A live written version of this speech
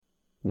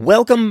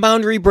Welcome,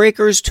 boundary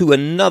breakers, to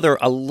another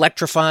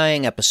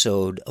electrifying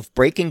episode of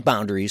Breaking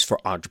Boundaries for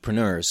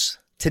Entrepreneurs.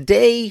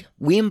 Today,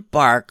 we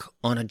embark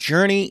on a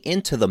journey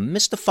into the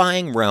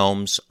mystifying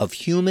realms of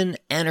human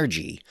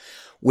energy,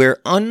 where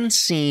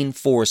unseen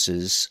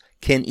forces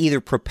can either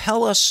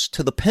propel us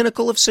to the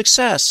pinnacle of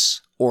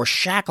success or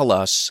shackle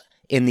us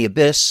in the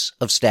abyss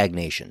of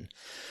stagnation.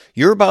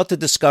 You're about to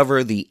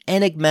discover the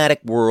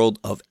enigmatic world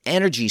of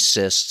energy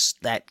cysts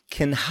that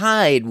can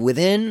hide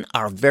within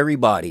our very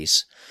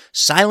bodies.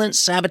 Silent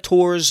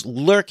saboteurs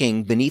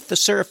lurking beneath the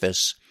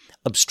surface,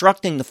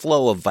 obstructing the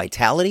flow of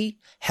vitality,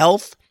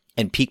 health,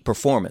 and peak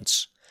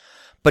performance.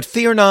 But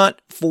fear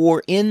not,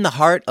 for in the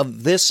heart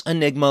of this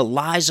enigma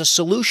lies a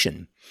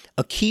solution,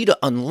 a key to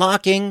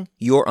unlocking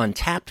your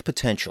untapped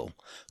potential: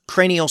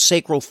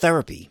 craniosacral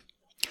therapy.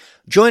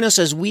 Join us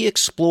as we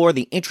explore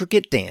the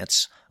intricate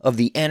dance of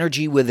the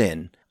energy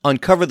within,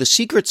 uncover the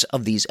secrets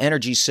of these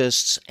energy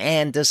cysts,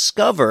 and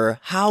discover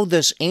how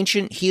this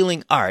ancient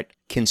healing art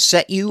can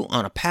set you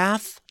on a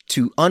path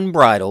to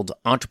unbridled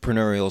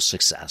entrepreneurial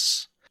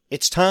success.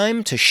 It's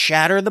time to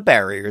shatter the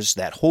barriers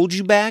that hold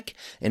you back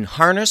and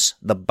harness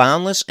the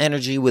boundless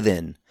energy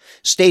within.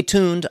 Stay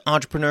tuned,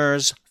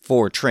 entrepreneurs,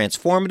 for a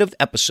transformative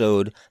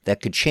episode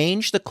that could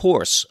change the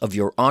course of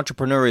your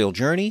entrepreneurial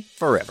journey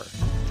forever.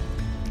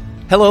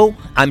 Hello,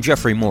 I'm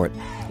Jeffrey Mort.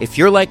 If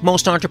you're like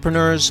most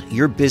entrepreneurs,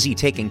 you're busy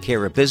taking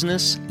care of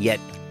business, yet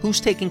who's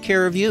taking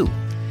care of you?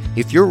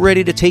 If you're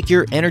ready to take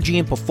your energy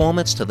and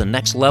performance to the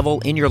next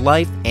level in your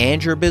life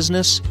and your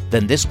business,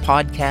 then this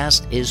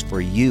podcast is for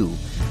you.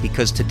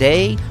 Because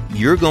today,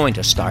 you're going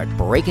to start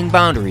breaking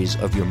boundaries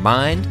of your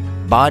mind,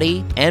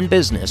 body, and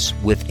business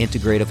with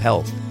integrative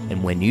health.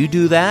 And when you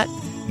do that,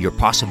 your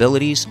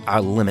possibilities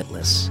are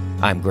limitless.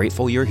 I'm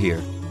grateful you're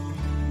here.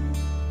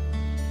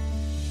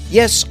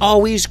 Yes,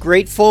 always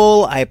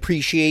grateful. I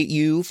appreciate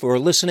you for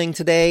listening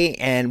today,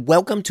 and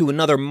welcome to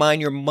another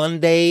Mind Your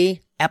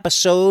Monday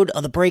episode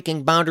of the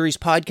Breaking Boundaries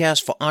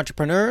podcast for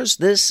entrepreneurs.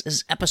 This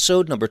is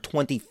episode number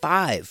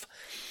 25.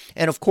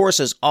 And of course,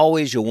 as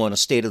always, you'll want to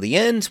stay to the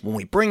end when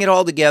we bring it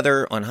all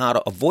together on how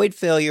to avoid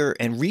failure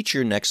and reach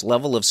your next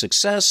level of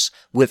success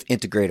with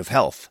integrative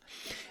health.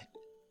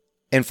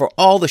 And for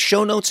all the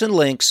show notes and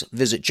links,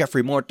 visit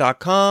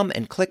jeffreymort.com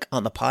and click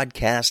on the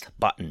podcast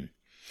button.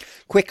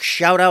 Quick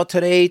shout out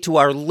today to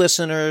our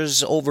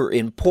listeners over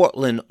in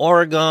Portland,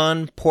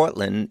 Oregon.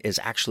 Portland is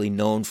actually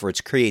known for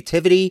its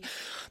creativity.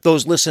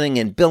 Those listening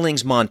in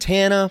Billings,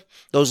 Montana.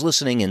 Those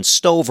listening in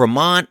Stowe,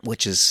 Vermont,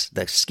 which is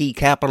the ski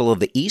capital of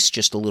the East,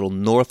 just a little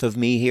north of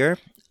me here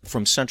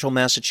from central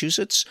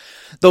Massachusetts.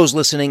 Those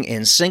listening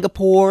in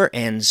Singapore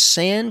and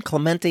San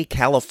Clemente,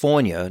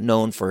 California,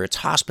 known for its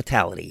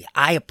hospitality.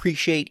 I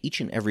appreciate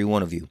each and every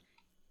one of you.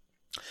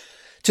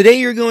 Today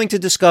you're going to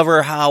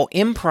discover how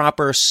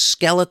improper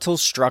skeletal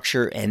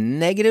structure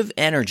and negative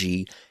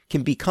energy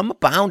can become a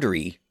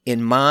boundary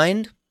in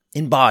mind,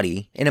 in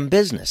body, and in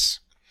business.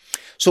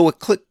 So a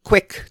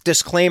quick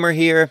disclaimer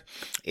here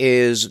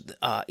is,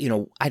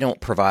 I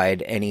don't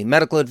provide any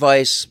medical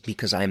advice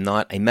because I'm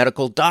not a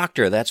medical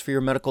doctor. That's for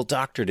your medical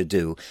doctor to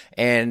do.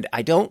 And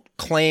I don't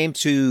claim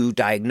to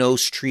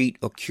diagnose, treat,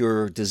 or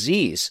cure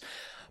disease.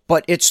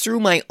 But it's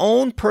through my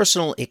own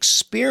personal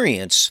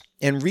experience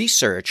and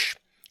research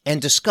and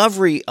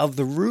discovery of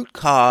the root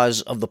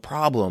cause of the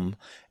problem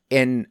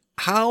and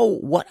how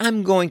what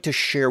I'm going to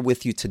share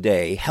with you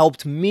today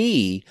helped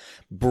me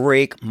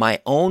break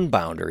my own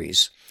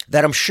boundaries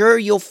that I'm sure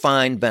you'll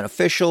find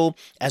beneficial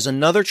as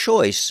another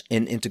choice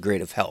in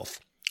integrative health.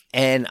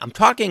 And I'm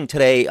talking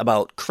today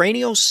about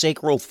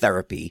craniosacral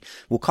therapy.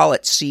 We'll call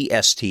it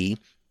CST,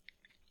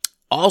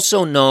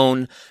 also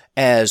known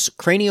as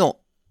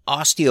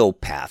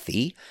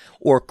craniosteopathy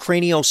or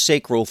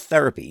craniosacral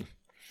therapy.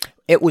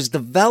 It was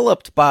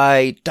developed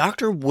by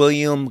Dr.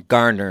 William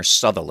Gardner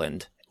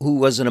Sutherland, who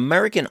was an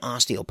American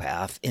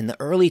osteopath in the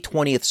early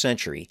 20th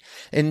century.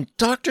 And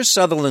Dr.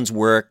 Sutherland's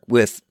work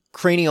with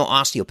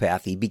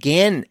craniosteopathy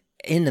began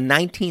in the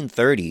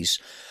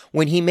 1930s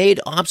when he made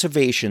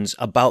observations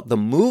about the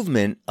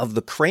movement of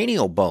the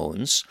cranial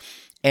bones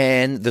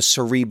and the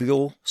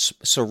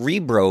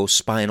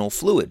cerebrospinal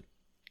fluid.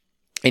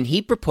 And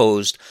he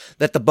proposed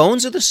that the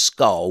bones of the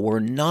skull were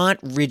not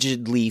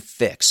rigidly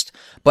fixed,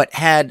 but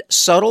had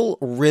subtle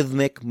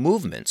rhythmic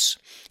movements.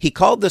 He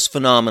called this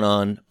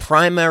phenomenon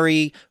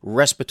primary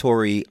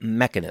respiratory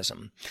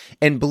mechanism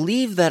and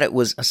believed that it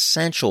was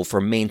essential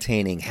for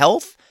maintaining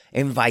health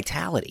and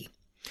vitality.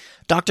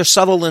 Dr.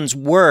 Sutherland's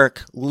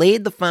work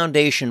laid the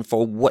foundation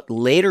for what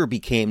later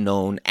became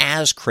known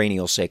as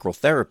craniosacral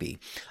therapy,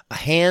 a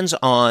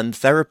hands-on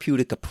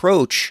therapeutic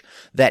approach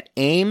that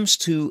aims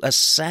to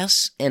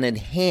assess and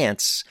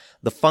enhance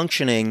the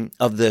functioning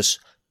of this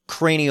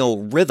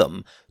cranial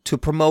rhythm to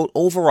promote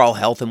overall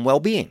health and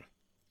well-being.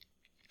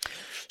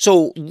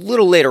 So a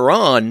little later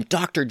on,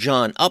 Dr.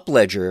 John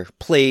Upledger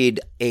played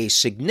a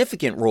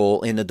significant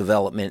role in the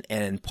development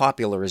and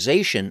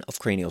popularization of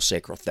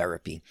craniosacral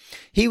therapy.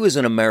 He was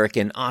an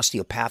American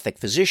osteopathic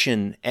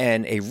physician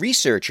and a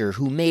researcher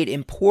who made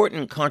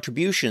important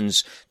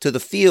contributions to the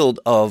field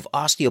of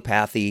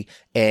osteopathy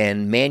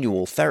and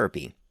manual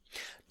therapy.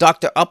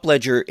 Dr.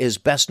 Upledger is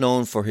best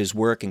known for his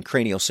work in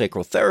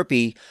craniosacral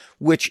therapy,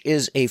 which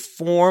is a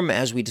form,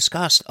 as we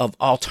discussed, of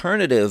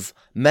alternative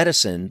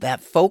medicine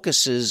that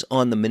focuses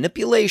on the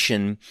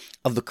manipulation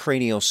of the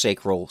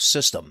craniosacral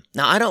system.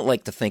 Now, I don't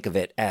like to think of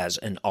it as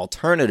an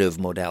alternative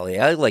modality.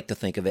 I like to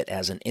think of it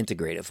as an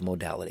integrative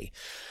modality.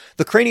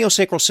 The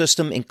craniosacral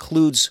system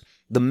includes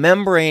the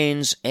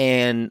membranes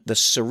and the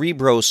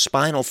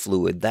cerebrospinal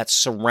fluid that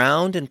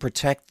surround and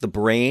protect the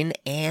brain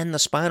and the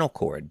spinal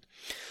cord.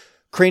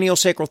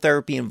 Craniosacral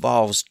therapy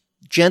involves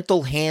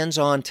gentle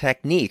hands-on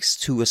techniques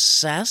to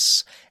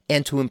assess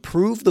and to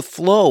improve the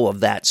flow of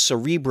that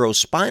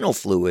cerebrospinal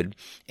fluid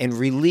and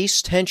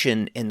release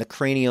tension in the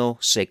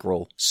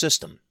craniosacral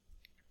system.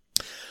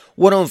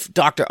 One of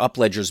Dr.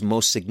 Upledger's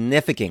most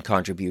significant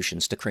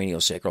contributions to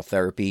craniosacral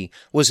therapy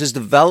was his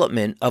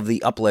development of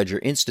the Upledger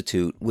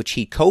Institute, which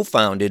he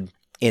co-founded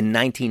in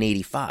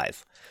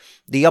 1985.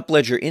 The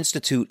Upledger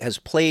Institute has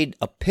played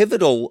a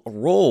pivotal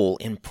role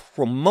in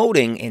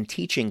promoting and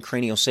teaching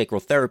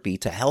craniosacral therapy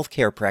to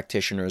healthcare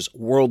practitioners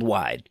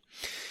worldwide.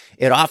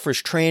 It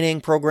offers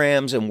training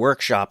programs and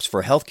workshops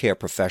for healthcare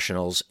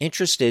professionals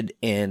interested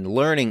in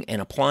learning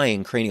and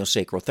applying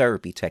craniosacral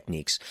therapy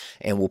techniques,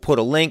 and we'll put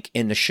a link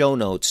in the show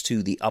notes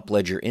to the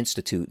Upledger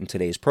Institute in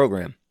today's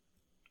program.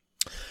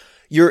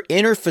 Your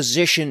Inner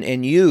Physician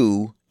and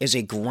You is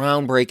a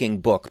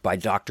groundbreaking book by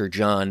Dr.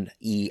 John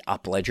E.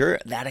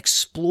 Upledger that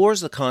explores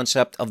the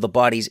concept of the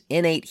body's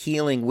innate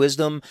healing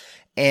wisdom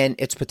and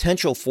its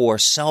potential for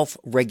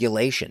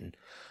self-regulation.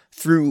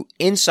 Through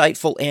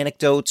insightful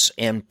anecdotes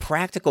and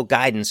practical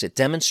guidance, it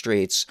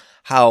demonstrates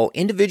how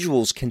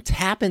individuals can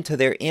tap into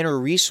their inner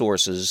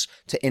resources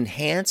to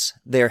enhance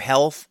their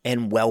health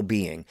and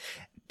well-being.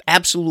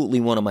 Absolutely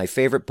one of my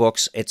favorite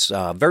books. It's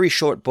a very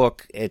short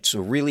book. It's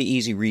a really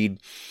easy read.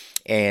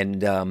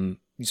 And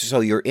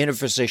so Your Inner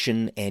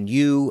Physician and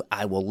You,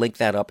 I will link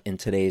that up in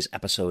today's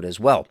episode as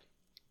well.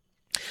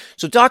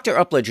 So Dr.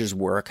 Upledger's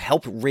work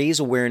helped raise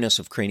awareness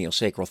of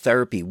craniosacral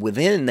therapy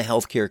within the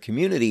healthcare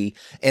community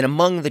and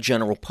among the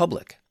general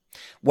public.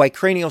 While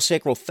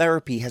craniosacral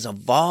therapy has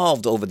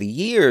evolved over the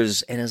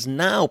years and is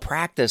now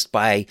practiced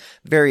by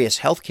various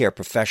healthcare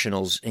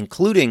professionals,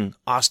 including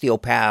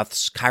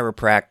osteopaths,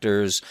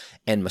 chiropractors,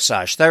 and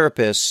massage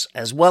therapists,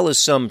 as well as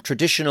some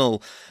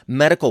traditional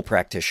medical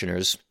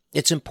practitioners,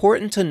 it's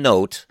important to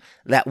note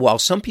that while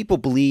some people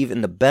believe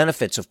in the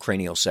benefits of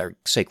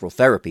craniosacral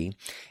therapy,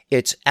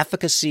 its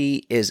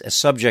efficacy is a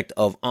subject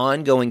of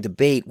ongoing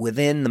debate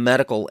within the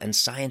medical and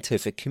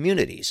scientific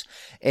communities,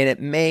 and it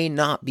may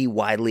not be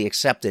widely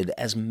accepted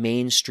as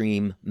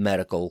mainstream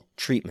medical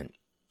treatment.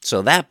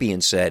 So that being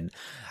said,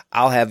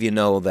 I'll have you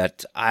know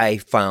that I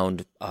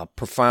found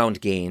profound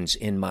gains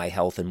in my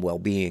health and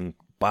well-being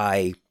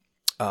by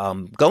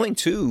going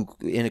to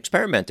and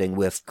experimenting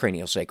with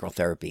craniosacral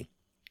therapy.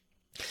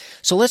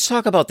 So let's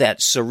talk about that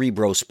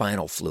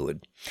cerebrospinal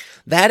fluid.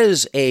 That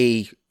is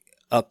a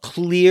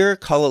clear,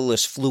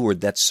 colorless fluid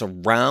that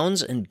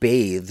surrounds and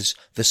bathes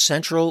the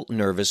central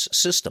nervous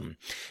system,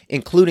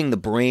 including the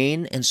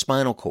brain and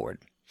spinal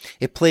cord.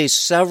 It plays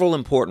several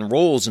important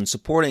roles in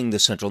supporting the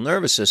central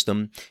nervous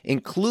system,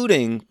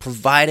 including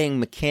providing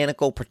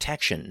mechanical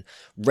protection,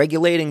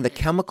 regulating the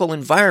chemical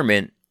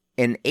environment,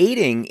 and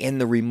aiding in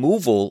the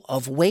removal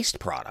of waste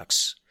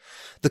products.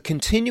 The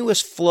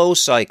continuous flow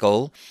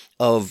cycle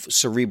of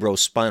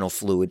cerebrospinal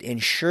fluid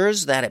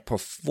ensures that it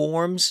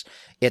performs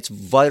its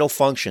vital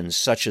functions,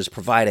 such as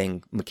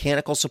providing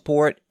mechanical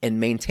support and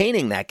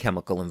maintaining that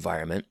chemical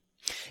environment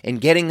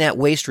and getting that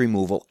waste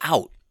removal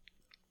out,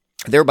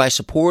 thereby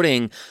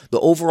supporting the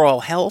overall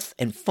health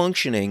and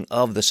functioning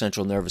of the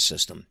central nervous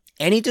system.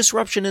 Any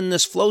disruption in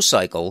this flow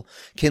cycle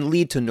can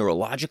lead to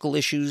neurological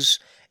issues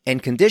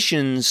and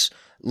conditions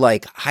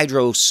like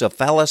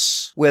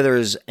hydrocephalus, where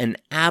there's an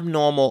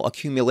abnormal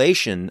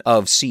accumulation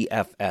of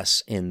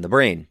CFS in the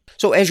brain.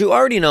 So as you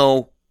already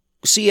know,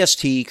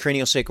 CST,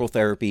 craniosacral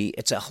therapy,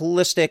 it's a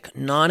holistic,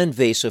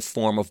 non-invasive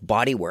form of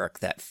bodywork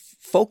that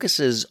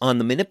focuses on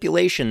the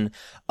manipulation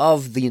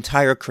of the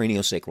entire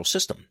craniosacral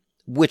system,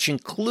 which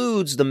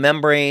includes the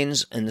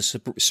membranes and the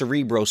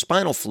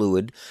cerebrospinal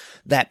fluid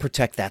that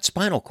protect that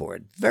spinal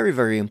cord. Very,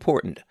 very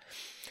important.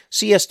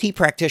 CST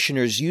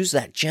practitioners use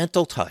that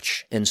gentle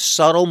touch and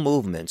subtle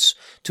movements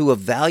to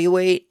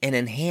evaluate and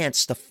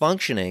enhance the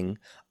functioning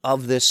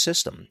of this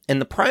system. And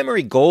the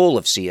primary goal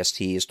of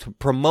CST is to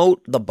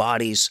promote the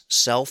body's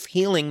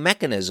self-healing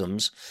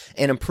mechanisms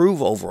and improve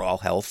overall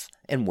health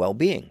and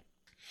well-being.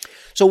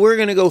 So we're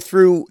going to go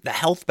through the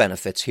health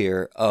benefits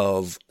here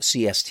of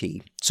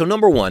CST. So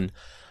number one,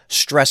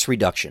 stress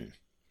reduction.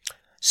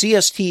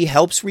 CST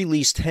helps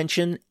release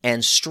tension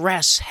and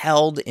stress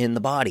held in the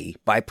body.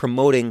 By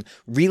promoting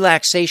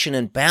relaxation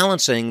and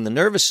balancing the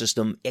nervous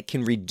system, it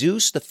can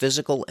reduce the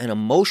physical and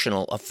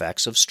emotional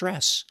effects of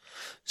stress.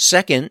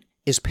 Second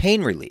is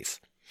pain relief.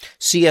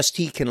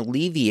 CST can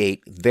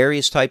alleviate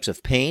various types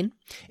of pain,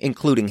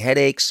 including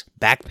headaches,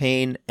 back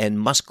pain, and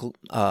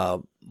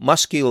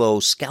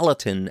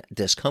musculoskeletal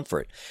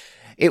discomfort.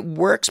 It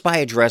works by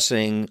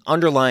addressing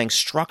underlying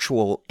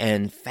structural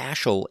and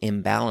fascial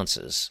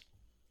imbalances.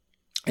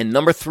 And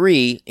number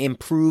 3,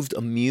 improved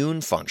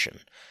immune function.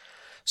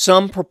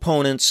 Some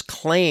proponents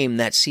claim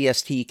that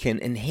CST can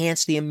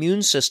enhance the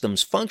immune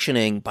system's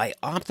functioning by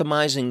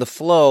optimizing the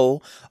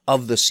flow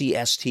of the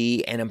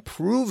CST and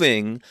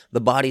improving the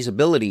body's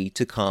ability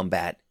to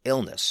combat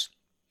illness.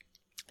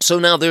 So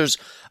now there's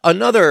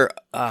another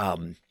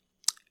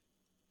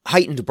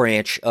heightened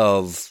branch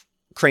of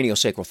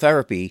craniosacral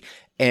therapy,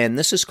 and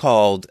this is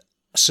called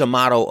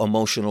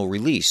somato-emotional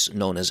release,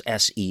 known as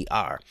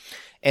SER.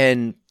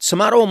 And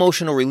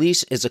somato-emotional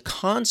release is a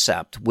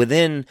concept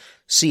within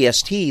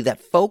CST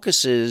that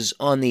focuses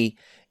on the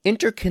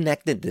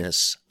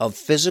interconnectedness of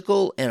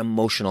physical and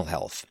emotional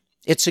health.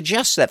 It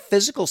suggests that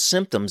physical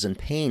symptoms and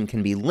pain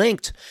can be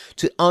linked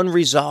to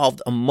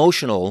unresolved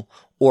emotional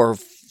or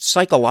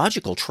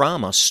psychological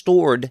trauma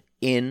stored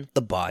in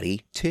the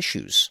body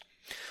tissues.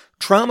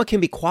 Trauma can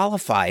be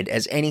qualified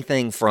as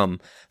anything from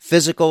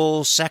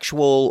physical,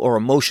 sexual, or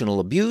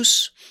emotional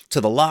abuse to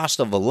the loss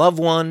of a loved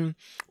one,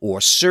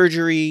 or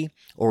surgery,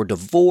 or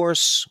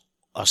divorce,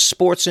 a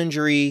sports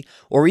injury,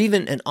 or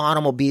even an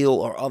automobile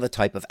or other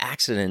type of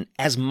accident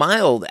as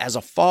mild as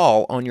a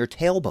fall on your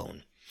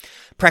tailbone.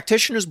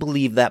 Practitioners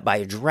believe that by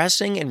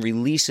addressing and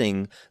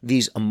releasing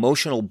these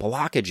emotional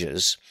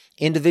blockages,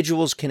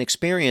 individuals can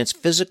experience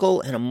physical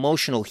and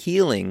emotional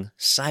healing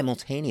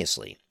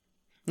simultaneously.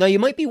 Now, you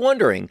might be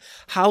wondering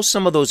how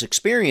some of those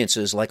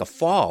experiences, like a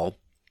fall,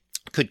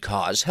 could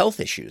cause health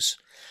issues.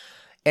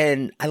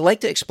 And I like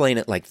to explain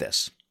it like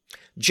this.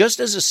 Just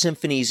as a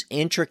symphony's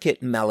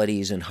intricate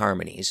melodies and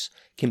harmonies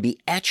can be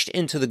etched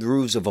into the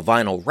grooves of a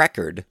vinyl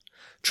record,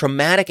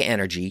 traumatic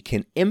energy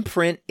can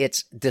imprint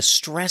its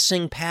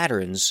distressing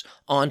patterns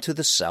onto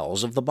the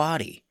cells of the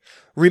body.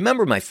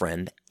 Remember, my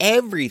friend,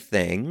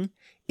 everything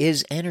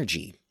is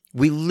energy.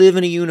 We live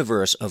in a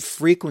universe of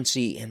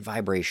frequency and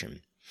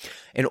vibration.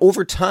 And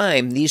over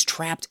time, these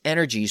trapped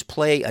energies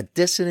play a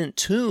dissonant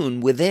tune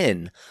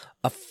within,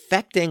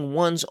 affecting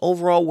one's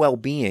overall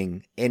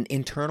well-being and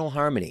internal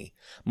harmony.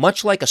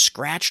 Much like a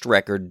scratched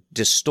record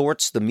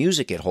distorts the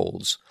music it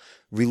holds,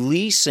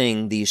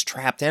 releasing these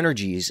trapped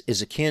energies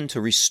is akin to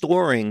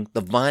restoring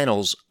the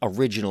vinyl's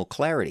original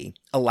clarity,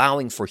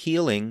 allowing for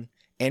healing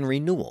and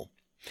renewal.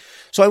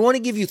 So I want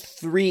to give you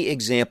 3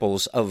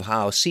 examples of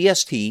how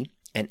CST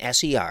and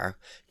SER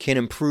can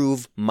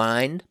improve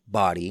mind,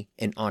 body,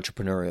 and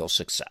entrepreneurial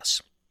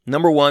success.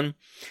 Number 1,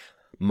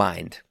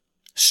 mind.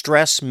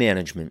 Stress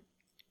management.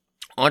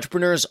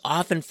 Entrepreneurs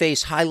often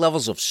face high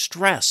levels of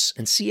stress,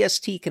 and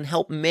CST can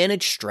help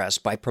manage stress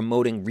by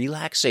promoting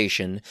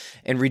relaxation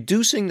and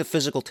reducing the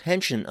physical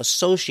tension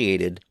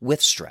associated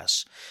with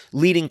stress,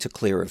 leading to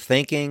clearer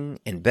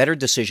thinking and better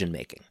decision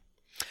making.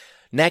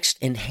 Next,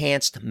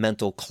 enhanced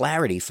mental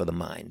clarity for the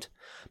mind.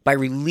 By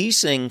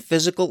releasing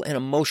physical and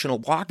emotional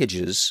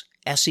blockages,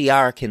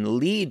 SER can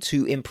lead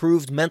to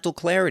improved mental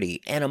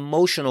clarity and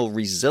emotional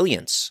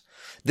resilience.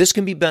 This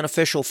can be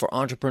beneficial for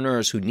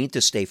entrepreneurs who need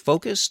to stay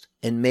focused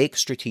and make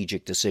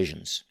strategic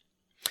decisions.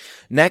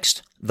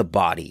 Next, the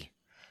body.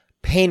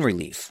 Pain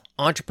relief.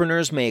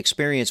 Entrepreneurs may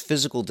experience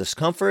physical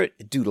discomfort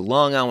due to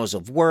long hours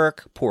of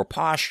work, poor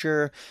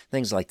posture,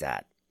 things like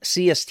that.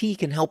 CST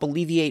can help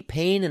alleviate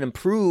pain and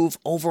improve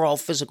overall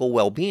physical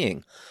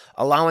well-being,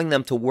 allowing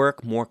them to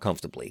work more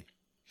comfortably.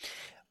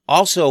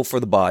 Also for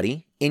the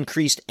body,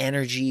 increased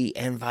energy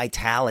and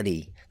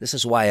vitality. This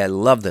is why I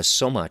love this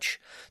so much.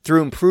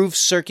 Through improved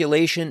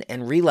circulation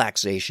and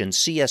relaxation,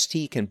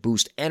 CST can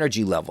boost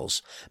energy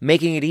levels,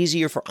 making it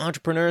easier for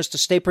entrepreneurs to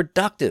stay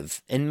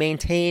productive and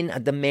maintain a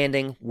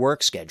demanding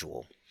work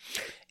schedule.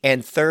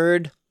 And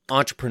third,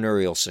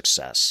 entrepreneurial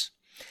success.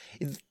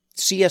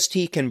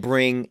 CST can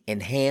bring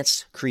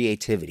enhanced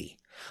creativity.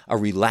 A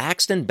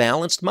relaxed and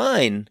balanced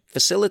mind,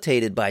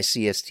 facilitated by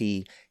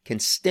CST, can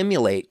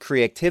stimulate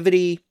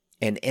creativity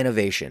and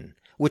innovation,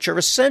 which are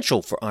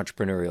essential for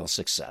entrepreneurial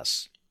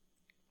success.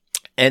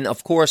 And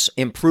of course,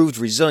 improved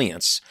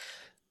resilience.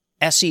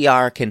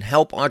 SER can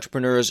help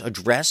entrepreneurs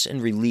address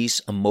and release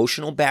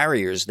emotional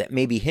barriers that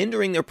may be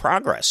hindering their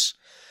progress.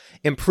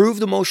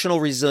 Improved emotional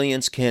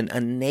resilience can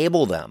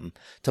enable them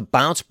to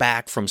bounce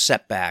back from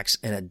setbacks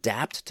and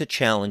adapt to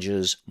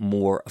challenges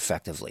more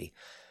effectively.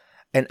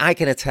 And I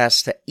can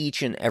attest to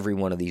each and every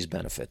one of these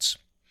benefits.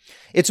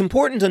 It's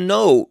important to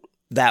note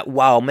that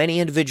while many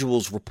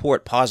individuals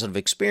report positive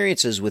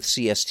experiences with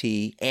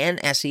CST and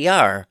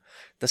SER,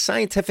 the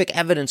scientific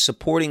evidence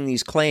supporting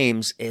these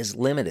claims is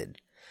limited.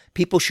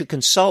 People should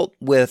consult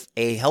with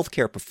a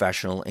healthcare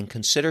professional and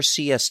consider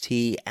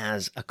CST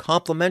as a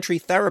complementary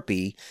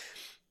therapy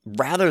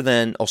rather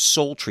than a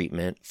sole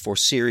treatment for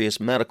serious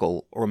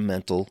medical or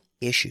mental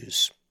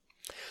issues.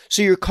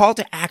 So your call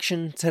to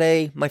action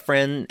today, my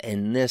friend,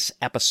 in this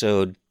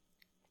episode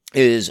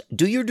is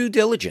do your due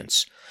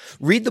diligence.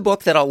 Read the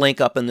book that I'll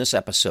link up in this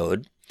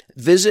episode.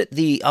 Visit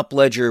the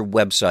Upledger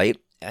website,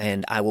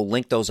 and I will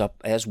link those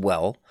up as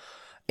well.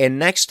 And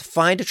next,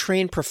 find a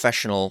trained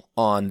professional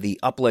on the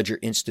Upledger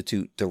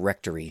Institute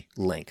directory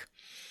link.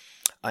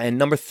 And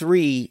number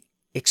 3,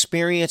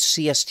 experience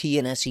CST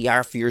and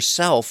SER for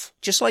yourself,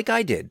 just like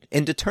I did,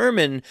 and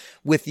determine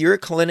with your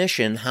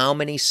clinician how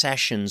many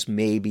sessions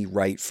may be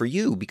right for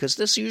you, because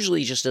this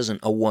usually just isn't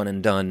a one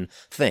and done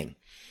thing.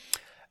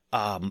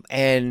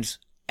 And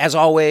as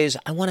always,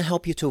 I want to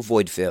help you to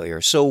avoid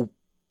failure. So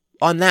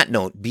on that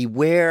note,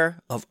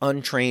 beware of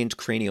untrained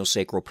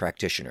craniosacral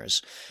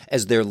practitioners,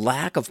 as their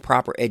lack of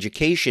proper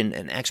education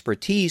and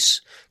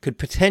expertise could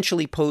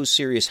potentially pose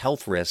serious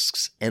health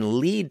risks and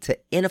lead to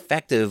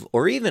ineffective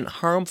or even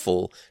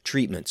harmful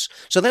treatments.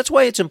 So that's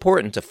why it's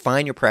important to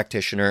find your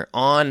practitioner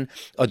on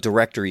a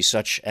directory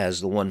such as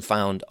the one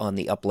found on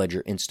the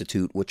Upledger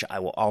Institute, which I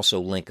will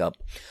also link up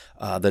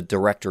the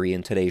directory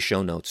in today's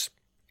show notes.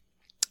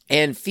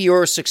 And for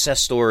your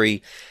success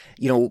story,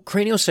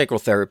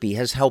 craniosacral therapy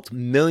has helped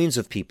millions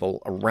of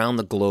people around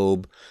the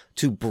globe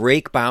to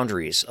break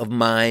boundaries of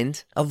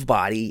mind, of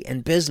body,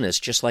 and business,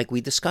 just like we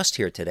discussed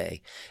here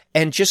today.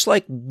 And just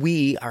like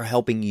we are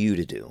helping you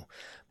to do,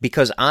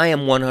 because I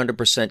am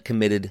 100%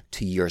 committed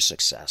to your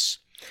success.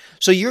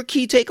 So your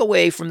key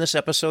takeaway from this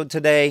episode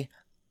today,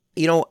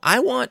 I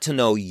want to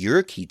know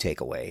your key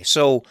takeaway.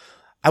 So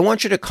I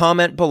want you to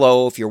comment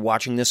below if you're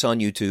watching this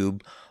on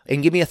YouTube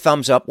and give me a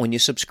thumbs up when you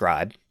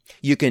subscribe.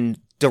 You can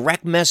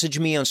direct message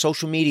me on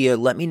social media.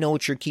 Let me know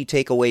what your key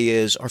takeaway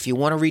is. Or if you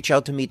want to reach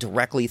out to me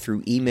directly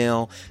through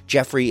email,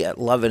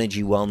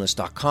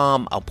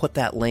 Jeffrey@loveenergywellness.com. I'll put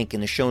that link in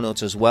the show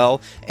notes as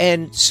well.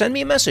 And send me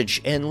a message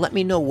and let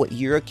me know what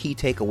your key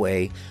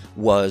takeaway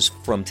was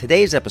from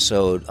today's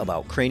episode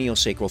about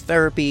craniosacral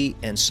therapy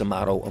and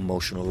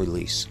somato-emotional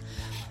release.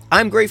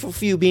 I'm grateful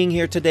for you being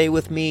here today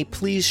with me.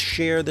 Please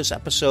share this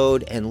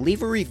episode and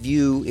leave a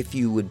review if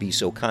you would be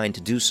so kind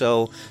to do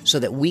so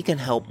that we can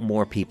help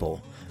more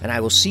people. And I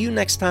will see you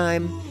next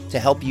time to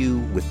help you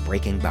with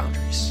breaking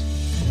boundaries.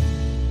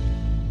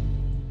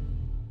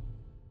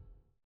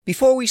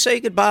 Before we say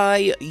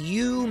goodbye,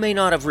 you may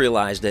not have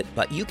realized it,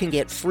 but you can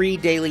get free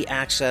daily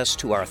access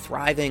to our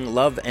thriving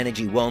Love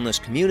Energy Wellness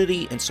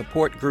community and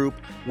support group,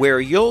 where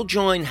you'll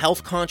join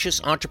health-conscious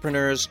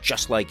entrepreneurs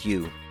just like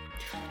you.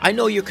 I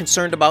know you're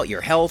concerned about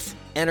your health,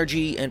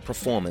 energy, and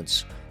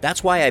performance.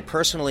 That's why I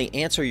personally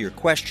answer your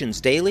questions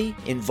daily,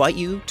 invite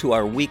you to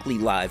our weekly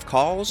live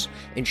calls,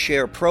 and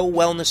share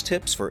pro-wellness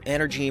tips for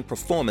energy and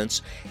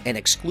performance and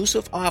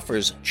exclusive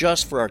offers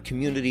just for our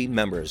community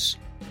members.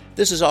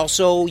 This is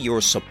also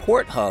your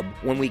support hub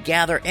when we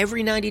gather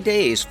every 90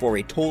 days for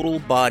a total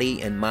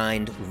body and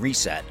mind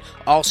reset,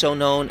 also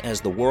known as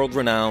the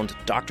world-renowned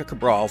Dr.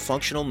 Cabral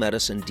Functional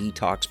Medicine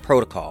Detox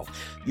Protocol.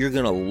 You're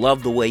going to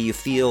love the way you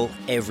feel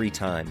every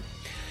time.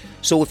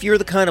 So if you're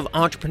the kind of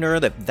entrepreneur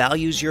that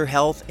values your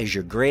health as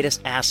your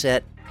greatest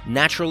asset,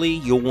 naturally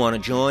you'll want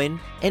to join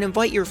and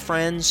invite your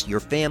friends,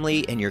 your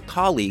family, and your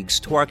colleagues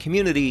to our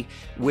community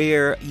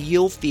where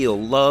you'll feel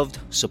loved,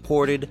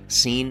 supported,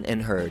 seen,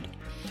 and heard.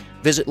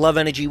 Visit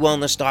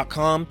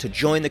loveenergywellness.com to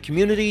join the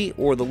community,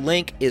 or the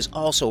link is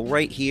also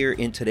right here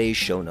in today's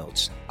show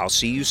notes. I'll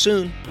see you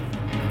soon.